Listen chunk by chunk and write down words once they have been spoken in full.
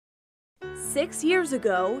6 years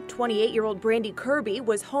ago, 28-year-old Brandy Kirby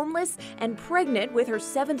was homeless and pregnant with her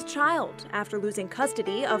 7th child after losing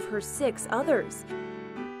custody of her 6 others.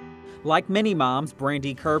 Like many moms,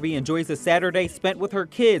 Brandy Kirby enjoys a Saturday spent with her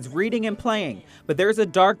kids reading and playing. But there's a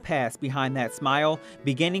dark past behind that smile,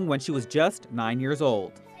 beginning when she was just 9 years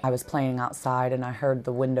old. I was playing outside and I heard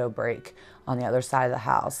the window break on the other side of the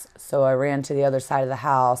house. So I ran to the other side of the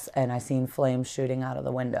house and I seen flames shooting out of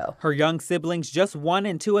the window. Her young siblings, just 1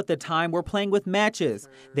 and 2 at the time, were playing with matches.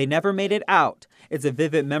 They never made it out. It's a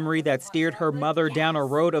vivid memory that steered her mother down a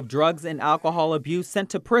road of drugs and alcohol abuse, sent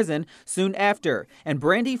to prison soon after. And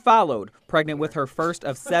Brandy followed, pregnant with her first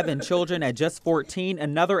of 7 children at just 14,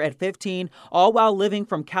 another at 15, all while living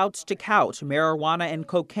from couch to couch, marijuana and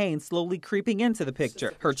cocaine slowly creeping into the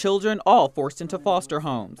picture. Her children all forced into foster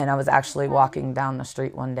homes. And I was actually walking down the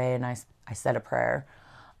street one day and I said a prayer,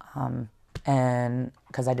 and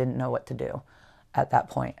because I didn't know what to do at that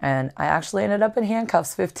point. And I actually ended up in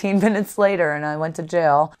handcuffs 15 minutes later and I went to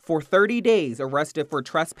jail. For 30 days, arrested for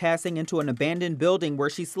trespassing into an abandoned building where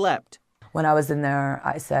she slept. When I was in there,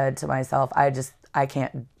 I said to myself, I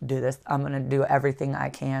can't do this. I'm going to do everything I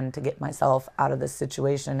can to get myself out of this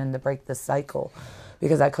situation and to break this cycle,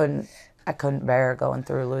 because I couldn't bear going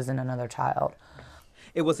through losing another child.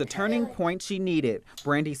 It was a turning point she needed.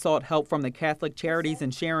 Brandy sought help from the Catholic Charities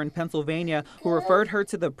in Sharon, Pennsylvania, who referred her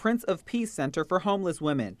to the Prince of Peace Center for homeless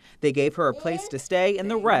women. They gave her a place to stay,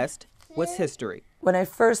 and the rest was history. When I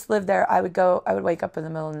first lived there, I would wake up in the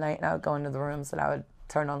middle of the night and I would go into the rooms and I would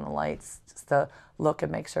turn on the lights just to look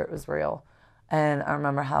and make sure it was real. And I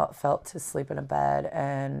remember how it felt to sleep in a bed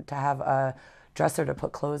and to have a dresser to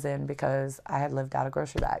put clothes in, because I had lived out of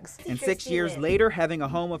grocery bags. And 6 years later, having a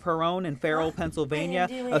home of her own in Farrell, Pennsylvania,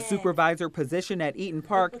 a supervisor position at Eaton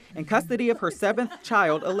Park, and custody of her 7th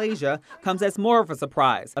child, Alasia, comes as more of a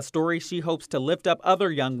surprise. A story she hopes to lift up other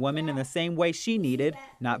young women in the same way she needed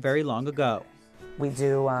not very long ago. We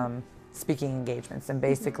do speaking engagements, and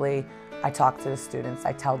basically I talk to the students,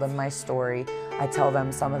 I tell them my story, I tell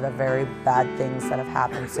them some of the very bad things that have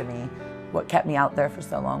happened to me. What kept me out there for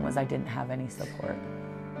so long was I didn't have any support.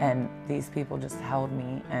 And these people just held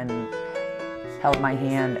me and held my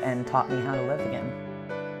hand and taught me how to live again.